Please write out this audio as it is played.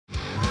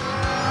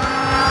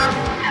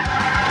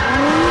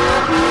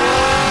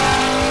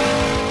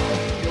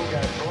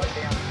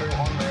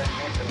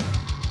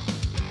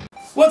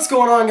What's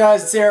going on,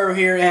 guys? It's Arrow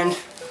here, and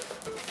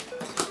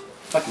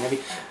fucking heavy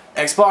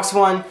Xbox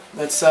One.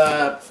 Let's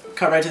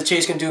cut right to the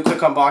chase. Gonna do a quick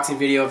unboxing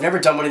video. I've never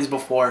done one of these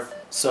before,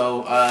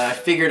 so I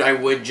figured I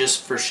would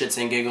just for shits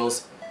and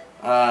giggles,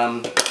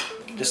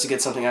 just to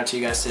get something out to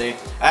you guys today.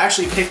 I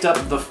actually picked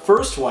up the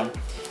first one,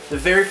 the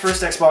very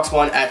first Xbox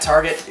One at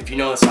Target. If you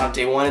know, it's not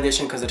Day 1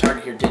 edition because the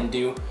Target here didn't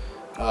do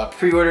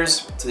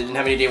pre-orders, so they didn't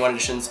have any Day 1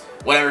 editions.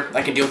 Whatever,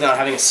 I can deal with not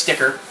having a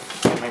sticker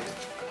on my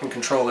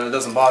controller. It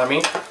doesn't bother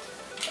me.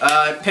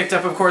 I picked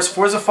up, of course,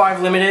 Forza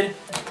 5 Limited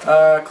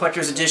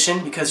Collector's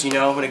Edition, because, you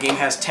know, when a game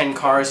has 10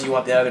 cars, you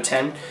want the other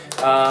 10.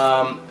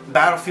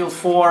 Battlefield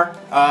 4,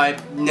 I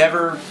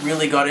never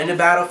really got into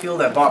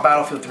Battlefield. I bought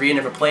Battlefield 3 and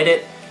never played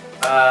it.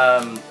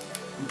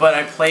 But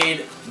I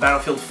played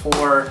Battlefield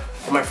 4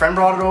 when my friend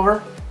brought it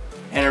over,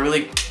 and I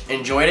really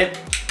enjoyed it,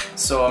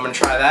 so I'm going to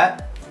try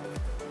that.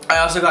 I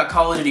also got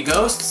Call of Duty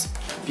Ghosts,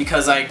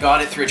 because I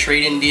got it through a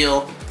trade-in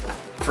deal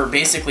for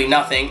basically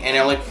nothing, and I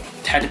only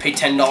had to pay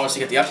 $10 to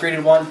get the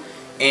upgraded one,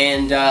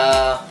 and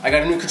I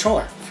got a new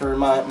controller for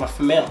my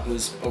female,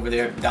 who's over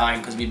there dying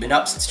because we've been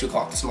up since 2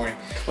 o'clock this morning.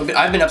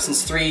 I've been up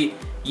since 3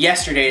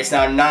 yesterday. It's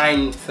now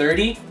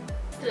 9:30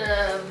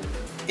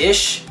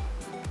 ish.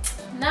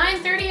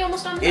 9:30,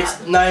 almost on the It's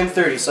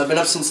 9:30, so I've been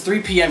up since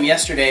 3 p.m.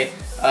 yesterday.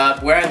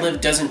 Where I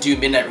live doesn't do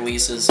midnight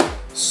releases,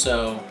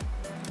 so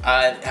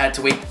I had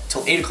to wait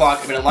till 8 o'clock.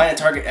 I've been in line at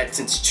Target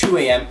since 2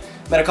 a.m.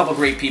 Met a couple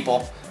great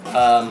people.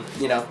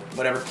 You know,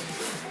 whatever.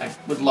 I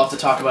would love to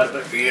talk about it,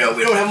 but you know,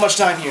 we don't have much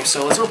time here.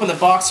 So let's open the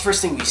box.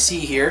 First thing we see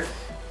here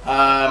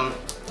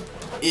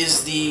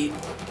is the...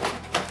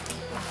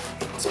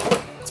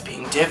 It's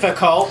being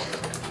difficult.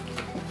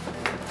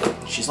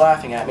 She's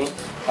laughing at me.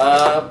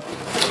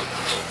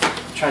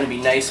 Trying to be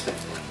nice, but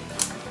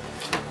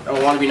I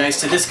don't want to be nice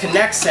to this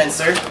Connect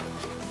sensor.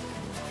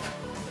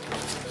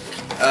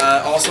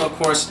 Also, of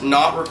course,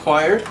 not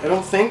required, I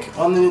don't think,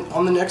 on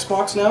the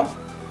Xbox now.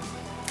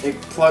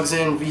 It plugs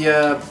in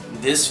via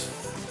this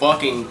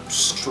fucking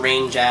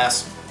strange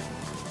ass.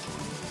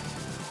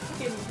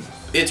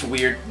 It's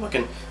weird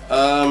looking.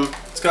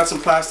 It's got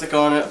some plastic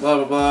on it, blah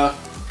blah blah.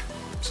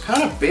 It's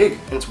kind of big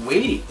and it's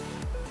weighty.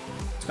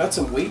 It's got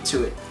some weight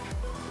to it.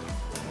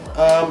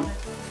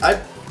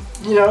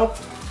 You know,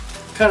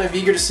 kind of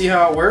eager to see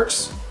how it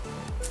works,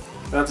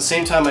 but at the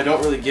same time I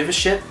don't really give a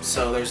shit,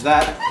 so there's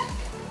that.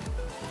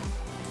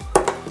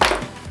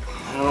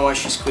 I don't know why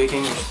she's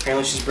squeaking.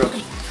 Apparently she's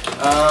broken.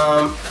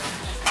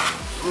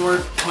 More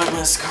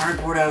pointless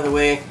cardboard out of the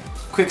way.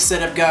 Quick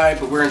setup guide,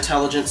 but we're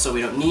intelligent, so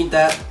we don't need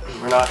that.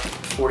 We're not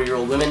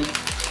 40-year-old women.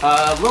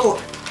 Little,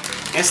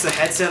 I guess the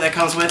headset that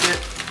comes with it.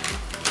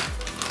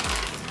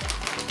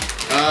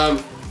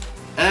 And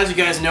as you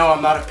guys know,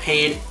 I'm not a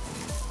paid.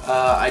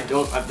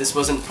 This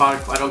wasn't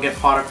product. I don't get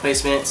product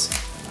placements.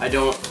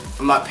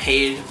 I'm not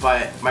paid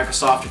by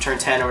Microsoft to turn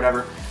 10 or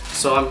whatever.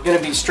 So I'm gonna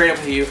be straight up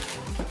with you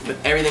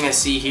with everything I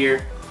see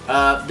here.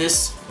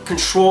 This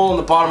control on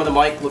the bottom of the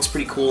mic looks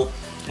pretty cool.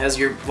 It has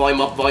your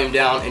volume up, volume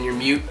down, and your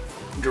mute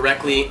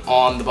directly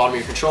on the bottom of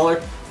your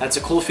controller. That's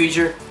a cool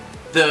feature.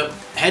 The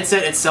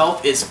headset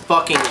itself is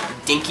fucking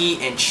dinky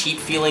and cheap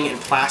feeling and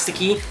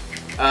plasticky.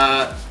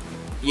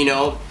 You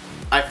know,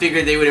 I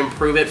figured they would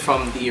improve it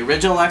from the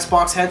original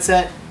Xbox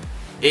headset.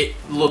 It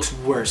looks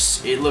worse.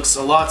 It looks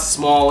a lot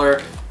smaller.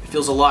 It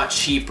feels a lot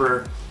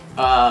cheaper.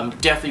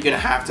 Definitely gonna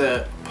have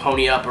to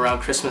pony up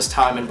around Christmas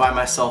time and buy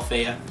myself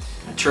a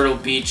Turtle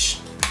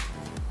Beach-esque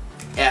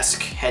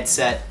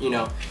headset, you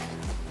know.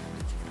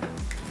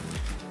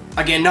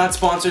 Again, not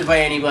sponsored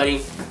by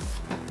anybody,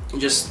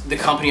 just the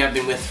company I've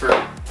been with for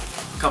a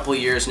couple of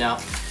years now.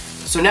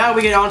 So now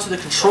we get on to the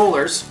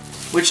controllers,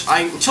 which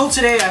until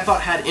today I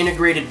thought had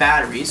integrated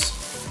batteries.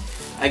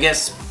 I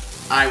guess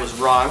I was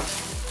wrong.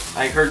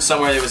 I heard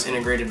somewhere there was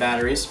integrated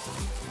batteries.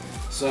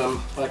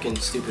 Some fucking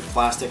stupid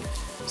plastic.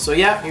 So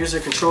yeah, here's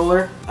their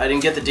controller. I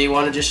didn't get the Day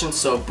 1 edition,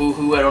 so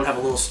boo-hoo, I don't have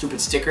a little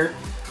stupid sticker.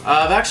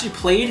 I've actually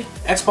played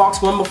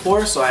Xbox One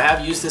before, so I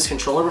have used this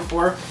controller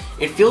before.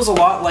 It feels a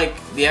lot like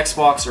the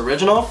Xbox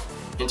original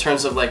in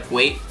terms of like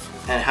weight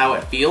and how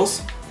it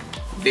feels.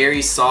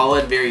 Very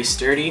solid, very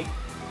sturdy.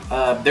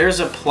 There's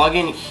a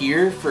plug-in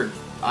here for,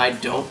 I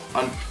don't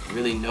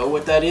really know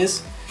what that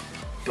is,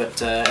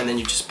 but and then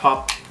you just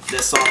pop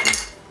this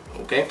off.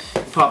 Okay,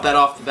 you pop that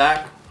off the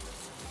back,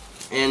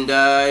 and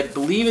I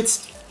believe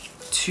it's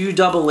 2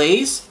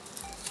 AA's.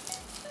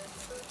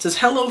 It says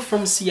hello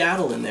from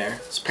Seattle in there.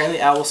 So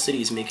apparently Owl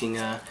City is making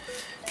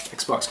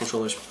Xbox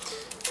controllers.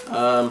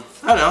 I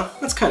don't know,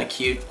 that's kind of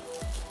cute.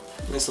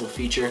 Nice little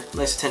feature,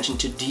 nice attention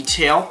to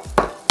detail.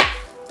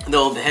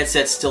 Though the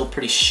headset's still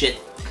pretty shit.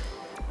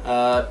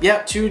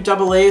 Yeah, 2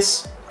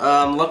 AA's.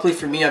 Luckily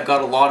for me, I've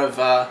got a lot of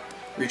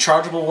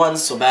rechargeable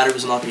ones, so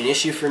batteries will not be an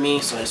issue for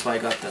me. So that's why I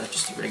got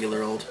just the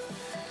regular old,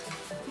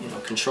 you know,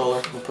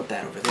 controller. We'll put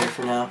that over there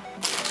for now.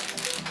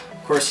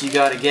 Of course, you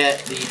got to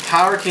get the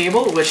power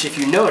cable, which, if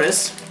you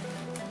notice,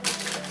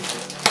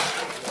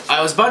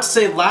 I was about to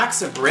say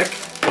lacks a brick,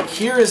 but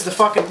here is the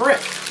fucking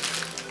brick.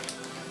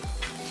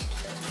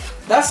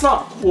 That's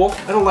not cool.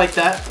 I don't like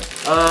that.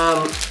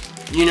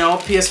 you know,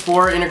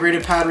 PS4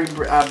 integrated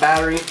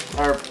battery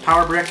or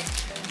power brick.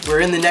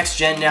 We're in the next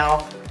gen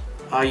now.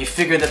 You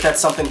figure that that's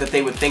something that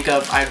they would think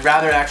of. I'd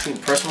rather actually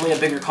personally a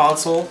bigger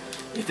console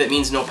if that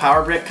means no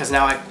power brick, because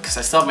now because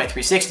I still have my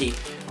 360,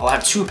 I'll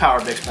have 2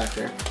 power bricks back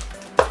there.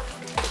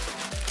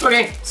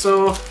 Okay,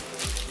 so I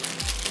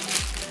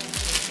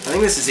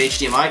think this is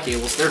HDMI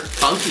cables. They're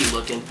funky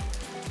looking.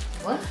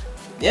 What?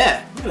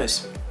 Yeah, look at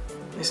this.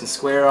 Nice and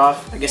square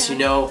off. I guess you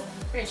know.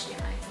 They're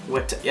HDMI.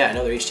 What? Yeah, I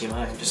know they're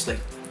HDMI. Just like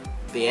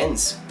the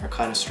ends are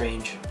kind of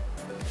strange.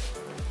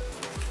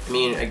 I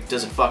mean, it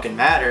doesn't fucking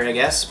matter, I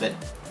guess, but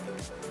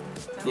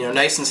you know,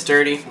 nice and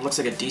sturdy. It looks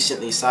like a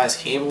decently sized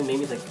cable,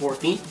 maybe like 4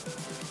 feet,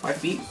 5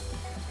 feet,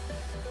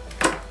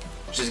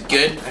 which is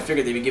good. I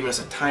figured they'd be giving us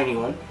a tiny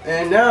one.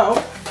 And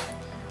now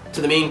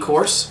to the main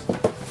course.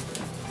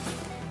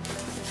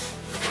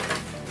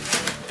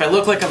 If I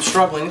look like I'm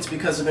struggling, it's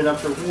because I've been up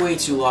for way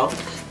too long.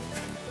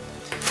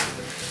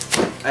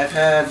 I've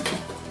had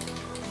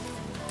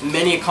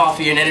many a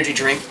coffee and energy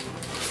drink.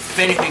 If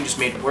anything, just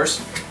made it worse.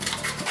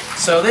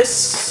 So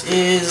this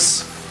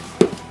is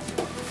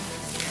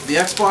the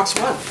Xbox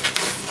One.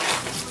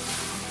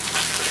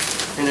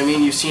 And I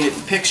mean, you've seen it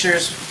in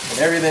pictures and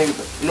everything,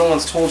 but no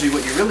one's told you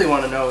what you really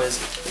want to know is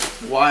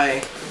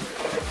why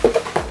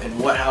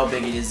and how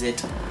big is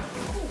it.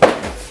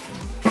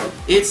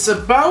 It's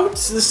about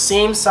the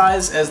same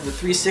size as the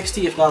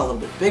 360, if not a little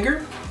bit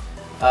bigger.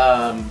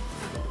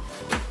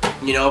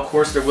 You know, of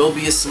course, there will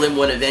be a slim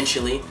one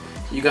eventually.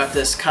 You got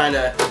this kind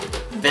of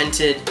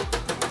vent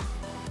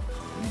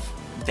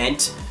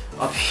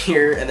up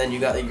here, and then you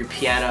got like, your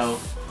piano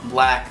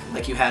black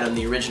like you had on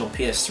the original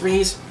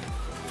PS3s.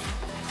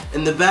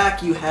 In the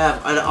back, you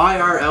have an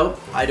IR out.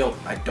 I don't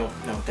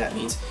know what that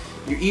means.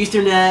 Your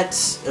Ethernet,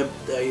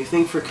 your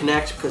thing for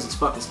Connect because it's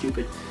fucking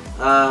stupid.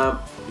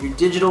 Your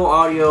digital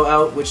audio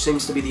out, which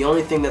seems to be the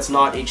only thing that's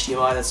not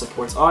HDMI that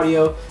supports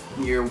audio.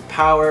 Your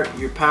power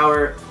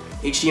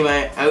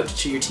HDMI out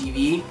to your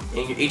TV,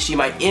 and your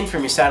HDMI in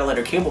from your satellite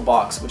or cable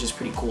box, which is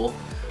pretty cool.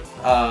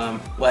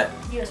 What?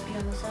 USB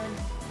on the side.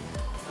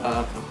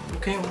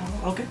 Okay,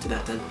 well, I'll get to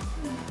that then.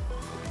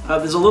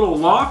 There's a little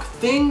lock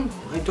thing.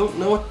 I don't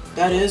know what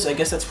that is. I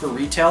guess that's for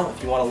retail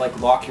if you want to like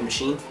lock your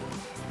machine.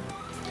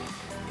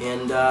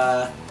 And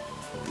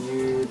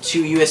your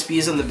 2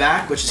 USBs on the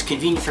back, which is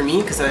convenient for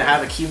me because I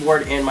have a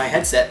keyboard and my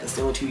headset. That's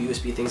the only 2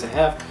 USB things I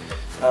have.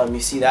 You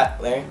see that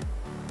there.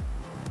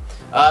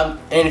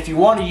 And if you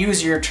want to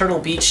use your Turtle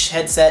Beach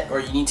headset, or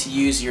you need to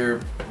use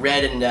your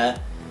red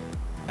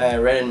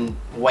and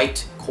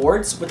white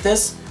cords with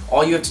this,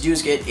 all you have to do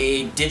is get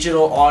a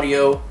digital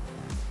audio,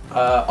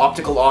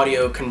 optical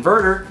audio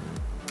converter,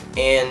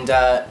 and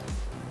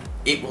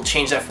it will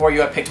change that for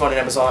you. I picked one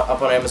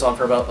up on Amazon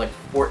for about like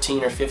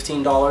 $14 or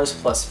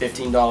 $15 plus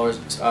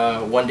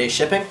 $15 one-day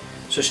shipping.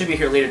 So it should be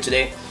here later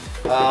today.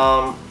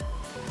 But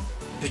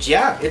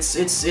yeah,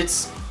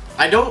 it's.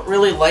 I don't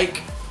really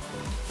like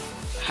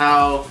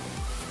how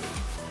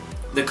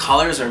the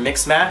colors are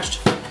mixed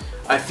matched.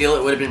 I feel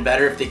it would have been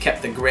better if they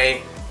kept the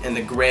gray and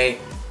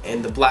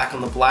the black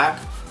on the black.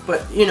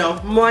 But you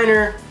know,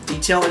 minor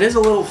detail. It is a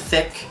little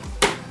thick,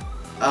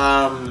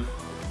 but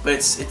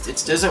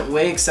it doesn't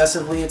weigh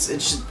excessively. It's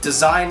just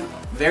designed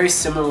very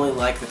similarly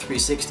like the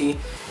 360.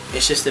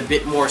 It's just a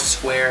bit more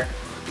square,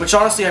 which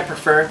honestly I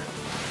prefer.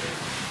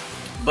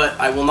 But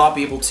I will not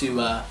be able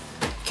to.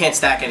 Can't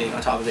stack anything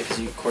on top of it because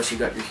of course you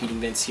got your heating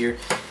vents here.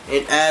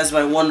 And as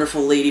my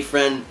wonderful lady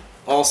friend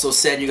also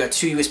said, you got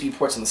 2 USB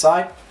ports on the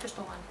side. Just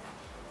the one.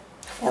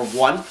 Or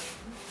 1.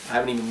 I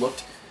haven't even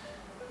looked.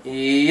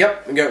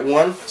 Yep, we got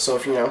 1. So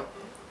if you know,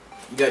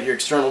 you got your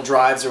external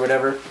drives or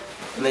whatever,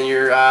 and then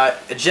your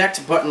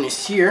eject button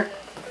is here,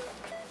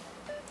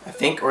 I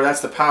think, or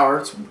that's the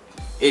power.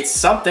 It's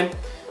something.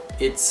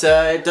 It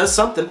does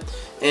something,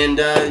 and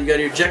you got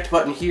your eject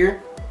button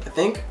here, I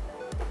think,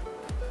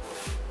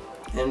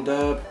 and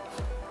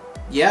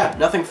yeah,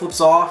 nothing flips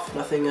off,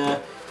 nothing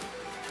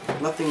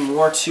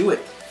more to it.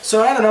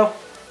 So I don't know.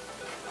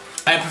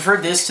 I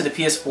preferred this to the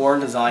PS4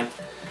 in design.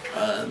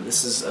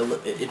 This is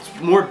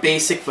it's more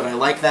basic, but I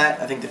like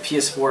that. I think the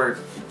PS4,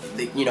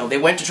 they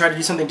went to try to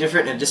do something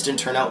different and it just didn't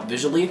turn out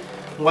visually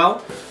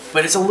well.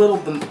 But it's a little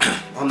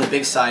on the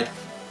big side,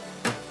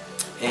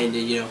 and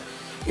you know,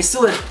 it's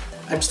still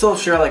I'm still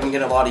sure I can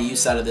get a lot of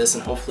use out of this,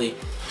 and hopefully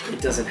it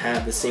doesn't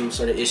have the same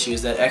sort of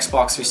issues that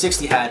Xbox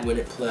 360 had when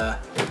it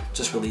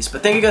just released.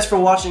 But thank you guys for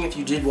watching. If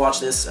you did watch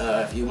this,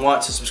 if you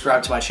want to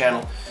subscribe to my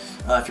channel,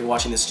 if you're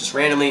watching this just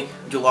randomly,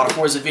 I do a lot of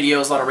Forza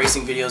videos, a lot of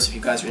racing videos. If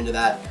you guys are into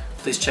that,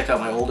 please check out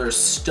my older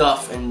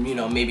stuff and, you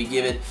know, maybe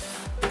give it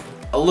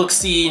a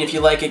look-see. And if you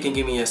like it, can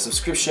give me a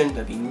subscription.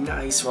 That'd be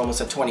nice. We're almost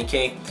at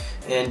 20K.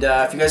 And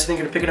if you guys think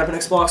you're picking up an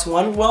Xbox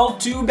One, well,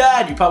 too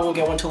bad. You probably won't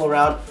get one till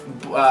around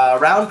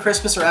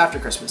Christmas or after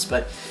Christmas.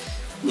 But,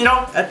 you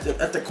know, at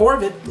the core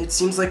of it, it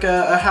seems like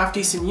a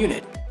half-decent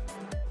unit.